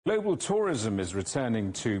Global tourism is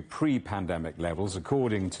returning to pre-pandemic levels,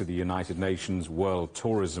 according to the United Nations World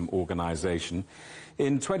Tourism Organization.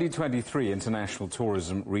 In 2023, international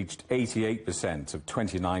tourism reached 88% of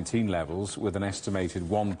 2019 levels, with an estimated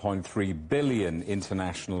 1.3 billion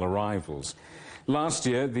international arrivals. Last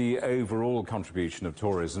year, the overall contribution of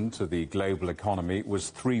tourism to the global economy was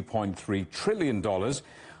 $3.3 trillion,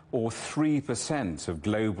 or 3% of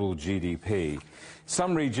global GDP.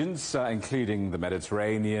 Some regions, including the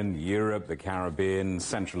Mediterranean, Europe, the Caribbean,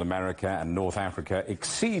 Central America and North Africa,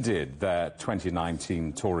 exceeded their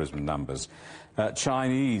 2019 tourism numbers.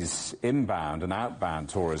 Chinese inbound and outbound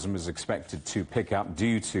tourism is expected to pick up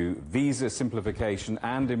due to visa simplification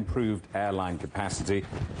and improved airline capacity.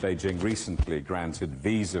 Beijing recently granted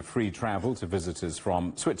visa-free travel to visitors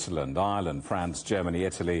from Switzerland, Ireland, France, Germany,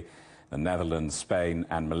 Italy, the Netherlands, Spain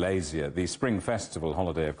and Malaysia. The Spring Festival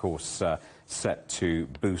holiday, of course, set to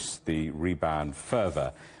boost the rebound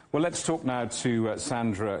further. Well, let's talk now to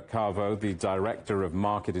Sandra Carvão, the Director of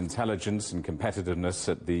Market Intelligence and Competitiveness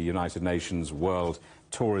at the United Nations World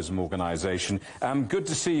Tourism Organization. Good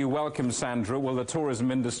to see you. Welcome, Sandra. Well, the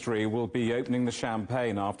tourism industry will be opening the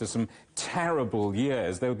champagne after some terrible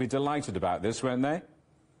years. They'll be delighted about this, won't they?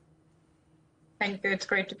 Thank you. It's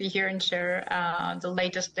great to be here and share the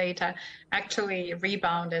latest data. Actually,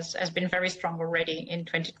 rebound has been very strong already in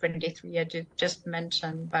 2023, as you just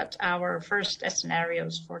mentioned, but our first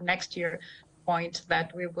scenarios for next year point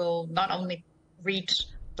that we will not only reach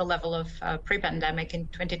the level of pre-pandemic in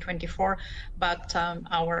 2024, but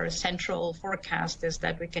our central forecast is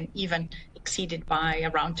that we can even exceed it by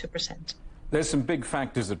around 2%. There's some big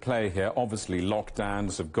factors at play here. Obviously,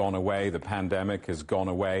 lockdowns have gone away, the pandemic has gone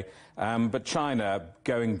away, but China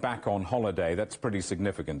going back on holiday, that's pretty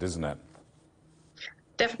significant, isn't it?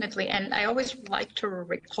 Definitely, and I always like to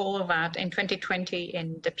recall that in 2020,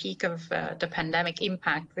 in the peak of the pandemic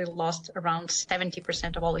impact, we lost around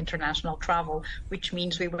 70% of all international travel, which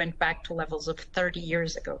means we went back to levels of 30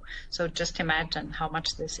 years ago. So just imagine how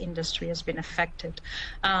much this industry has been affected.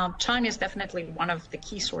 China is definitely one of the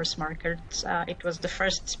key source markets. It was the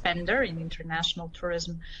first spender in international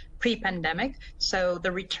tourism pre-pandemic, so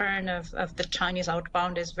the return of the Chinese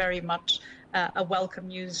outbound is very much a welcome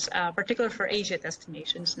news, particularly for Asia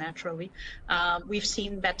destinations, naturally. We've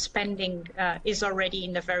seen that spending is already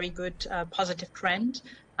in a very good positive trend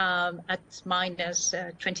at minus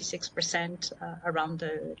 26% around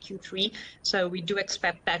the Q3. So we do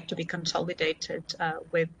expect that to be consolidated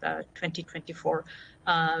with 2024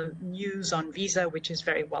 news on visa, which is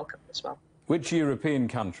very welcome as well. Which European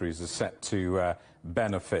countries are set to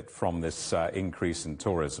benefit from this increase in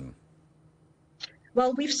tourism?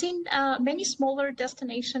 Well, we've seen many smaller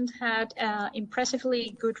destinations had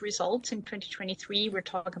impressively good results in 2023. We're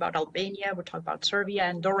talking about Albania, we're talking about Serbia,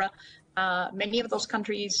 Andorra. Many of those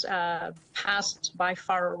countries passed by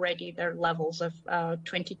far already their levels of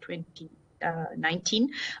 19.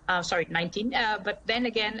 But then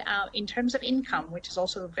again, in terms of income, which is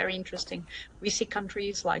also very interesting, we see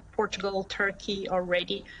countries like Portugal, Turkey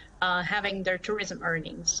already having their tourism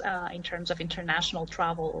earnings in terms of international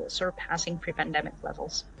travel surpassing pre-pandemic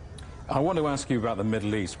levels. I want to ask you about the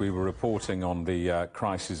Middle East. We were reporting on the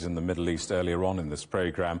crisis in the Middle East earlier on in this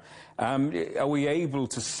program. Are we able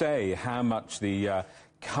to say how much the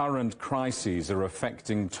current crises are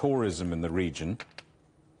affecting tourism in the region?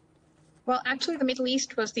 Well, actually, the Middle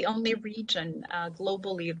East was the only region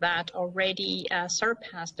globally that already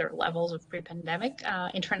surpassed their levels of pre-pandemic.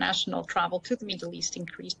 International travel to the Middle East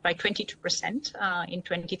increased by 22% in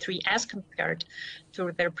 23 as compared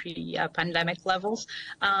to their pre-pandemic levels.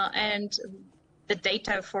 And the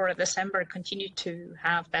data for December continued to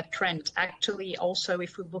have that trend. Actually, also,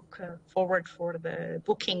 if we look forward for the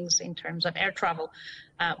bookings in terms of air travel,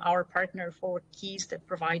 our partner Forward Keys that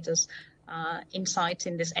provides us insights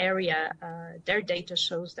in this area, their data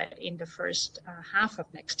shows that in the first half of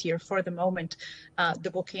next year, for the moment, the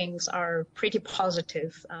bookings are pretty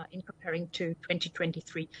positive in comparing to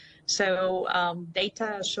 2023. So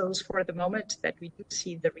data shows for the moment that we do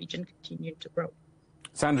see the region continue to grow.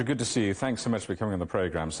 Sandra, good to see you. Thanks so much for coming on the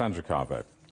program. Sandra Carvão.